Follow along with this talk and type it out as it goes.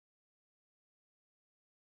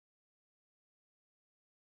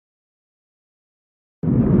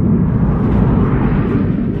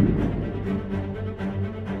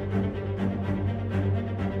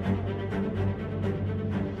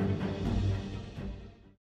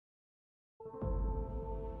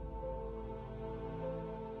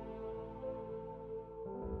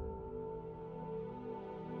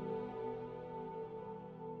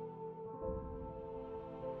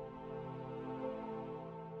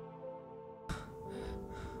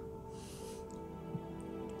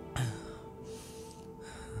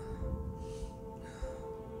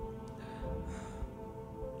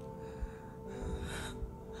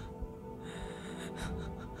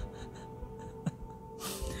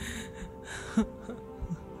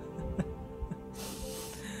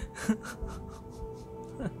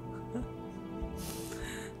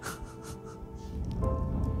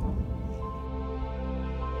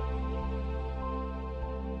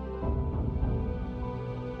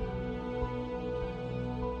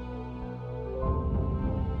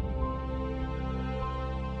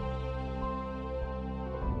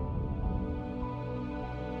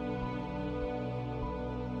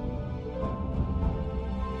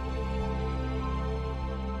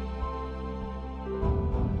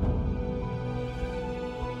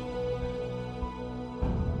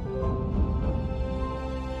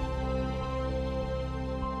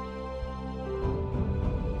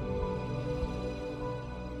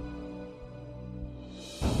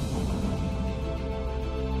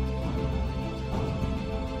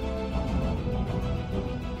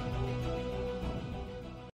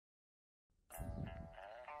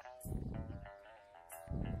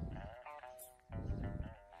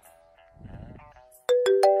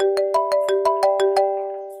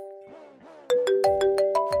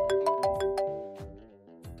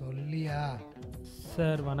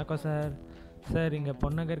Sir வணக்கம் sir. Sir இங்கே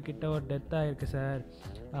பொன்னகர் கிட்ட ஒரு டெத் ஆகிருக்கு சார்.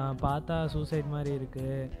 பார்த்தா சூசைட் மாதிரி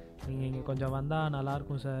இருக்குது. நீங்கள் இங்கே கொஞ்சம் வந்தால்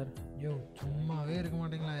நல்லாயிருக்கும் சார். யோ சும்மாவே இருக்க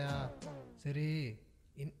மாட்டீங்களாயா? சரி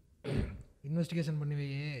இன்வெஸ்டிகேஷன் பண்ணி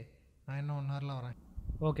வை, நான் இன்னும் 1 ஹவரில் வரேன்.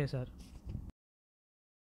 Okay sir.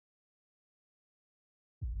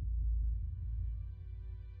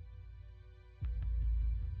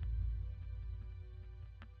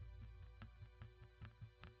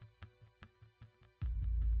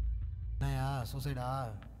 என்னையா சூசைடா?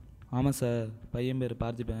 ஆமாம் சார், பையன் பேர்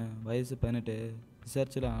பார்த்திபன், வயசு 18,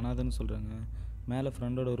 ரிசர்ச்சில் அனாதன்னு சொல்கிறாங்க. மேலே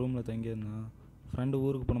ஃப்ரெண்டோட ரூமில் தங்கியிருந்தான். ஃப்ரெண்டு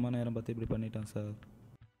ஊருக்கு போனோமா நேரம் பார்த்து இப்படி பண்ணிட்டான் சார்.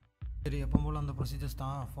 சரி எப்போ போல் அந்த ப்ரொசீஜர்ஸ்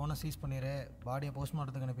தான். ஃபோனை சீஸ் பண்ணிடு, பாடியை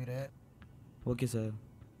போஸ்ட்மார்ட்டத்துக்கு அனுப்பிடு. Okay sir.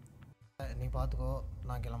 நீ பார்த்துக்கோ,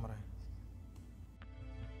 நான் கிளம்புறேன்.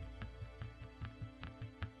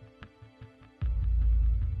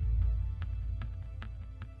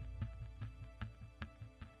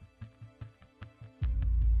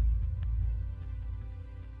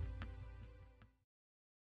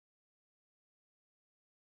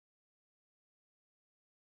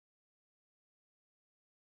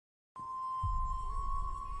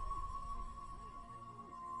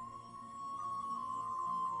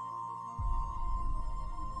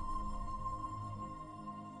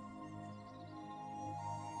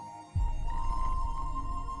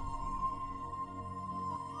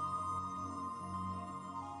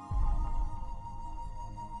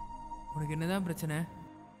 உனக்கு என்னதான் பிரச்சனை?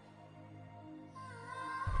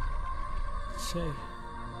 சரி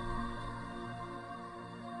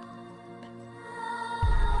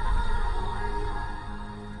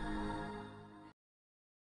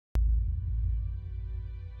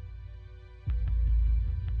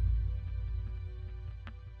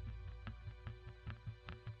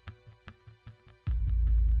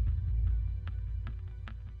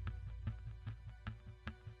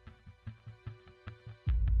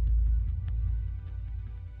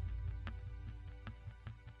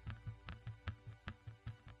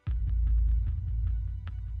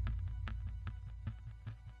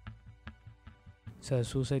சார்,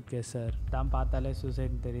 சூசைட் கேஸ் சார். தான் பார்த்தாலே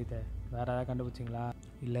சூசைட்னு தெரியுது. வேறு ஏதாவது கண்டுபிடிச்சிங்களா?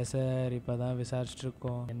 இல்லை சார், இப்போ தான்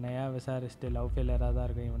விசாரிச்சுட்ருக்கோம். என்னையா விசாரிச்சுட்டு லவ் ஃபெயிலியராக தான்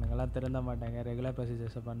இருக்கும். இவனுங்கெல்லாம் திருந்த மாட்டாங்க. ரெகுலர்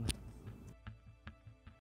ப்ரொசீஜர்ஸை பண்ணு.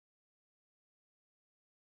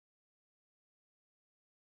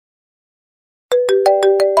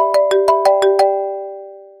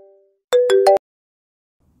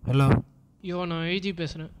 ஹலோ. நான் ஐஜி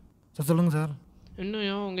பேசுகிறேன் சார். சொல்லுங்கள் சார்.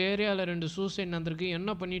 இன்னும் உங்கள் ஏரியாவில் 2 சூசைட் நடந்திருக்கு.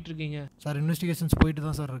 என்ன பண்ணிகிட்ருக்கீங்க? சார் இன்வெஸ்டிகேஷன்ஸ் போயிட்டு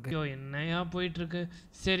தான் சார் இருக்குது. என்னையா போயிட்டுருக்கு?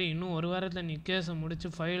 சரி, இன்னும் 1 வாரத்தில் நீ கேஸை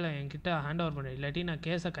முடிச்சு ஃபைலை என்கிட்ட ஹேண்ட் ஓவர் பண்ணு, இல்லாட்டி நான்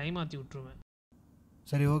கேஸை கைமாற்றி விட்ருவேன்.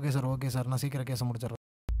 சரி ஓகே சார், ஓகே சார், நான் சீக்கிரம் கேஸை முடிச்சிடுறேன்.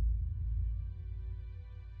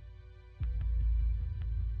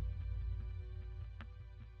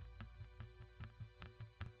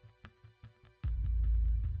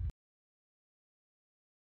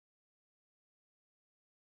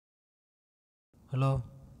 ஹலோ.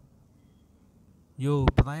 யோ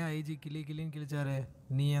இப்போ தான் ஐஜி கிளின்னு கிழிச்சாரு.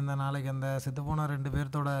 நீ அந்த நாளைக்கு அந்த செத்து போன 2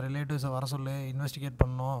 பேர்த்தோட ரிலேட்டிவ்ஸை வர சொல்லு, இன்வெஸ்டிகேட்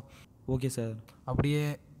பண்ணணும். Okay sir. அப்படியே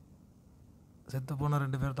செத்து போன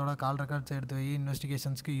 2 பேர்த்தோட கால் ரெக்கார்ட்ஸ் எடுத்து வை,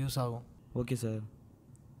 இன்வெஸ்டிகேஷன்ஸ்க்கு யூஸ் ஆகும். Okay sir.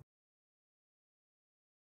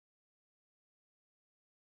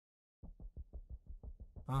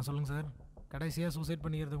 சொல்லுங்கள் சார். கடைசியாக சூசைட்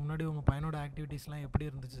பண்ணிக்கிறதுக்கு முன்னாடி உங்கள் பையனோட ஆக்டிவிட்டீஸ்லாம் எப்படி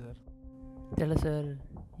இருந்துச்சு சார்? தெரியல சார்,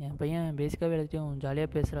 என் பையன் பேசிக்காகவே எல்லாத்தையும் ஜாலியாக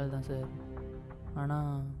பேசுகிறாள் தான் சார். ஆனால்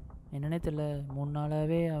என்னன்னே தெரில, 3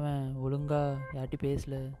 நாளாகவே அவன் ஒழுங்காக யார்ட்டையும்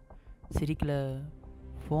பேசலை, சிரிக்கலை,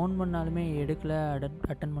 ஃபோன் பண்ணாலுமே எடுக்கல,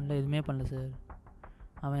 அட்டன் பண்ணல, எதுவுமே பண்ணல சார்.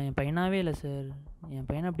 அவன் என் பையனாகவே இல்லை சார். என்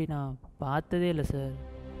பையனை அப்படி நான் பார்த்ததே இல்லை சார்.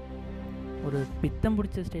 ஒரு பித்தம்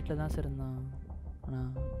பிடிச்ச ஸ்டேட்டில் தான் சார் இருந்தான். ஆனால்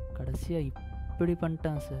கடைசியாக இப்படி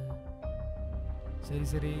பண்ணிட்டான் சார்.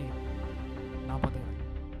 சரி நான் பார்த்துக்கிறேன்.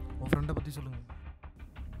 உன் ஃப்ரெண்டை பற்றி சொல்லுங்கள்.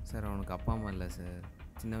 சார் அவனுக்கு அப்பா அம்மா இல்லை சார்.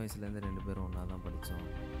 சின்ன வயசுலேருந்து 2 பேரும் ஒன்றா தான் படித்தோம்.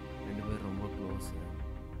 2 பேரும் ரொம்ப க்ளோஸு.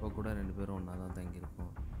 இப்போ கூட 2 பேரும் ஒன்றா தான்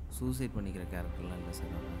தங்கியிருக்கோம். சூசைட் பண்ணிக்கிற கேரக்டர்லாம் இல்லை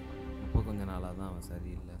சார் அவன். இப்போ கொஞ்சம் நாளாக தான் அவன்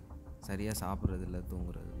சரியில்லை. சரியாக சாப்பிட்றதில்ல,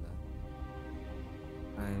 தூங்குறதில்ல.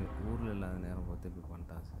 ஊரில் இல்லாத நேரம் பார்த்து இப்படி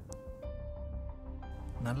பண்ணிட்டான் சார்.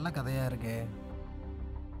 நல்ல கதையாக இருக்கே.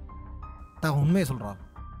 உண்மையை சொல்கிறான்.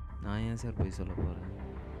 நான் ஏன் சார் போய் சொல்ல போகிறேன்?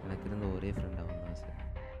 எனக்கு இருந்த ஒரே ஃப்ரெண்ட் அவன் தான் சார்.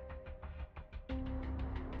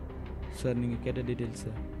 சார் நீங்கள் கேட்ட டீட்டெயில்ஸ்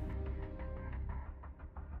சார்.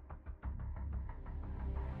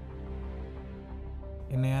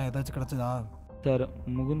 என்னையா ஏதாச்சும் கிடச்சதா? சார்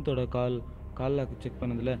முகுந்தோட கால் லாக் செக்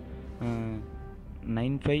பண்ணதில்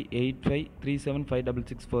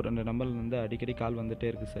 9585375664 என்ற நம்பரில் வந்து அடிக்கடி கால் வந்துகிட்டே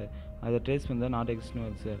இருக்குது சார். அதை ட்ரேஸ் பண்ணால் நாட் எக்ஸ்ட்னு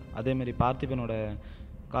வருது சார். அதேமாதிரி பார்த்திபனோட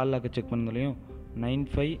கால் லாக்கு செக் பண்ணதுலையும்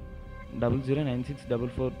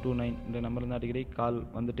 9500964429 இந்த நம்பரில் வந்து அடிக்கடி கால்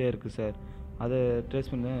வந்துகிட்டே இருக்குது சார். அதை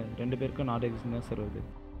ட்ரேஸ் பண்ண 2 பேருக்கும் நாட் எக்ஸ்ட்னு தான் சார் வருது.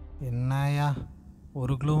 என்னையா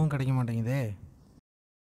ஒரு க்ளூவும் கிடைக்க மாட்டேங்குதே.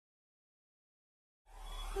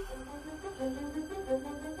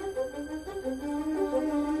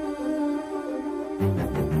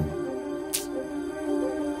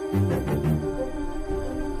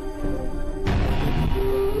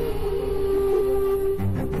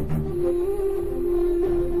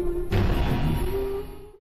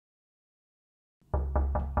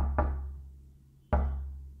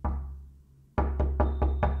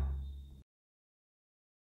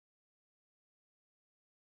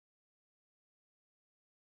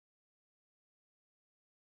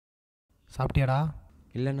 சாப்பிட்டியாடா?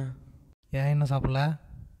 இல்லைண்ணா. ஏன் என்ன சாப்பிடல?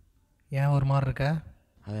 ஏன் ஒரு மாதிரி இருக்க?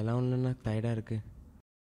 அதெல்லாம் ஒன்றுண்ணா, டயர்டாக இருக்குது.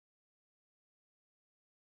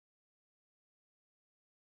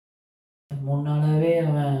 மூணு நாளாகவே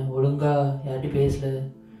அவன் ஒழுங்காக யார்கிட்டையும் பேசல,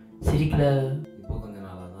 சிரிக்கல. இப்போ கொஞ்சம்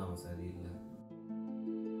நாளாக தான் அவன் சரியில்லை.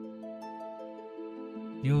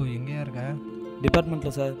 யோ எங்கேயா இருக்க?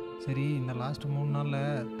 டிபார்ட்மெண்ட்டில் சார். சரி, இந்த லாஸ்ட் 3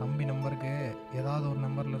 நாளில் தம்பி நம்பருக்கு ஏதாவது ஒரு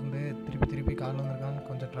நம்பர்லேருந்து திருப்பி கால் வந்திருக்கான்னு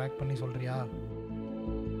கொஞ்சம் ட்ராக் பண்ணி சொல்கிறியா?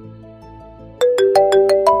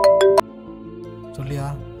 சொல்லியா?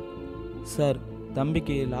 சார்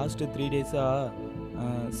தம்பிக்கு லாஸ்ட்டு 3 டேஸாக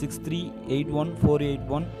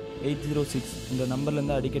 6381481806 இந்த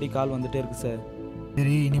நம்பர்லேருந்து அடிக்கடி கால் வந்துகிட்டே இருக்குது சார்.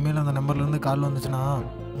 சரி, இனிமேல் அந்த நம்பர்லேருந்து கால் வந்துச்சுன்னா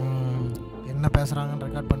என்ன பேசுகிறாங்கன்னு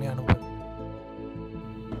ரெக்கார்ட் பண்ணி அனுப்பு.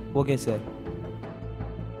 Okay sir.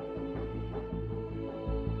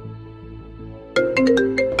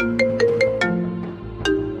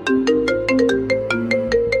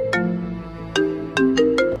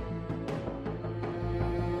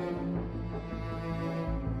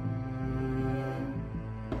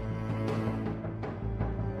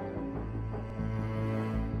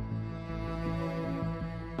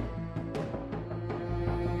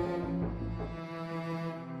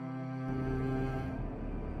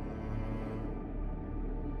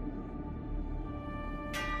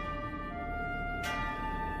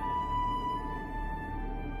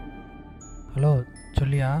 ஹலோ,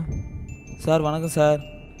 சொல்லியா? சார் வணக்கம் சார்.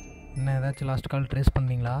 என்ன ஏதாச்சும் லாஸ்ட் கால் ட்ரேஸ்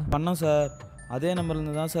பண்ணீங்களா? பண்ணோம் சார். அதே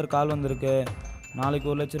நம்பர்லேருந்து தான் சார் கால் வந்திருக்கு. நாளைக்கு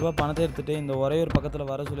 1 லட்ச ரூபா பணத்தை எடுத்துகிட்டு இந்த ஒரேயூர் பக்கத்தில்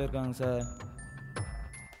வர சொல்லியிருக்காங்க சார்.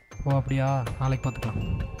 ஓ அப்படியா? நாளைக்கு பார்த்துக்கலாம்.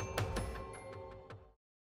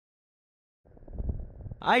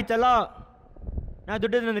 செல்லம், நான்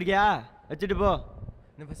துட்டு வந்திருக்கியா? வச்சுட்டு போ.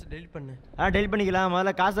 நான் ஃபஸ்ட்டு டெலிட் பண்ணு. டெலிட் பண்ணிக்கலாம்.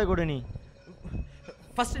 முதல்ல காசை கொடு. நீ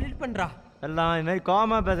ஃபஸ்ட்டு டெலிட் பண்ணுறா. எல்லாம் இது மாதிரி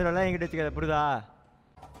கோவமாக பேசுகிறவெல்லாம் என்கிட்ட வச்சுக்காத, புரியுதா?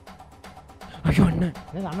 ஐயோ அண்ணன்.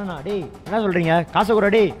 என்ன அண்ணனா? டேய் என்ன சொல்கிறீங்க? காசை கொடுறா.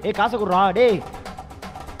 டேய் காசை கொடுறா. டேய்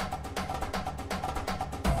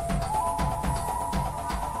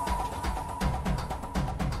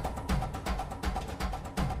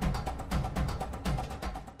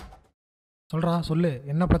சொல்கிறா, சொல்லு.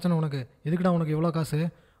 என்ன பிரச்சனை உனக்கு? எதுக்குடா உனக்கு எவ்வளோ காசு?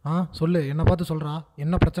 சொல்லு, என்னை பார்த்து சொல்கிறா.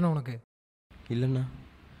 என்ன பிரச்சனை உனக்கு? இல்லைண்ணா,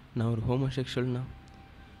 நான் ஒரு ஹோமோசெக்ஷுவல்ண்ணா.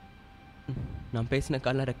 நான் பேசின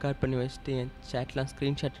கால்லாம் ரெக்கார்ட் பண்ணி வச்சுட்டு என் சேட்லாம்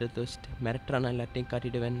ஸ்க்ரீன்ஷாட் எடுத்து வச்சுட்டு மிரட்டுறானா எல்லாத்தையும்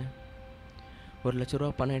காட்டிடுவேன்னு. 1 லட்ச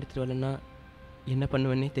ரூபா பணம் எடுத்துகிட்டு வரலன்னா என்ன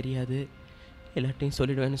பண்ணுவேன்னே தெரியாது, எல்லாத்தையும்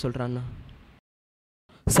சொல்லிடுவேன்னு சொல்கிறாண்ணா.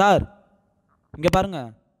 சார் இங்கே பாருங்கள்.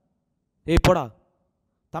 ஏய் போடா.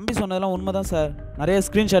 தம்பி சொன்னதெல்லாம் உண்மை தான் சார். நிறைய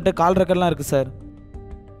ஸ்க்ரீன்ஷாட்டு கால் ரெக்கார்ட்லாம் இருக்குது சார்.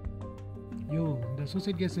 ஐயோ, இந்த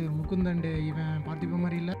சூசைட் கேஸு முகுந்தண்டு இவன் பார்த்திப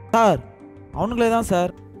மாதிரி இல்லை சார். அவனுங்களே தான்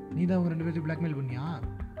சார். நீ தான் அவங்க 2 பேர்த்தையும் பிளாக்மெயில் பண்ணியா?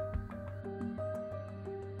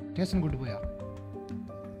 ஸ்டேஷன் கூட்டு போயா?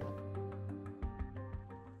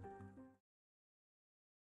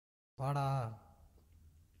 வாடா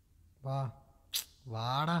வா,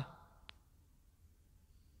 வாடா.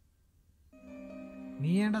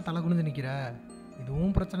 நீ ஏன்டா தலை குனிஞ்சு நிற்கிற? இது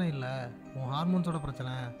உன் பிரச்சனை இல்லை, உன் ஹார்மோன்ஸோட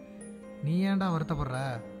பிரச்சனை. நீ ஏன்டா வருத்தப்படுற?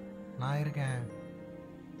 நான் இருக்கேன்.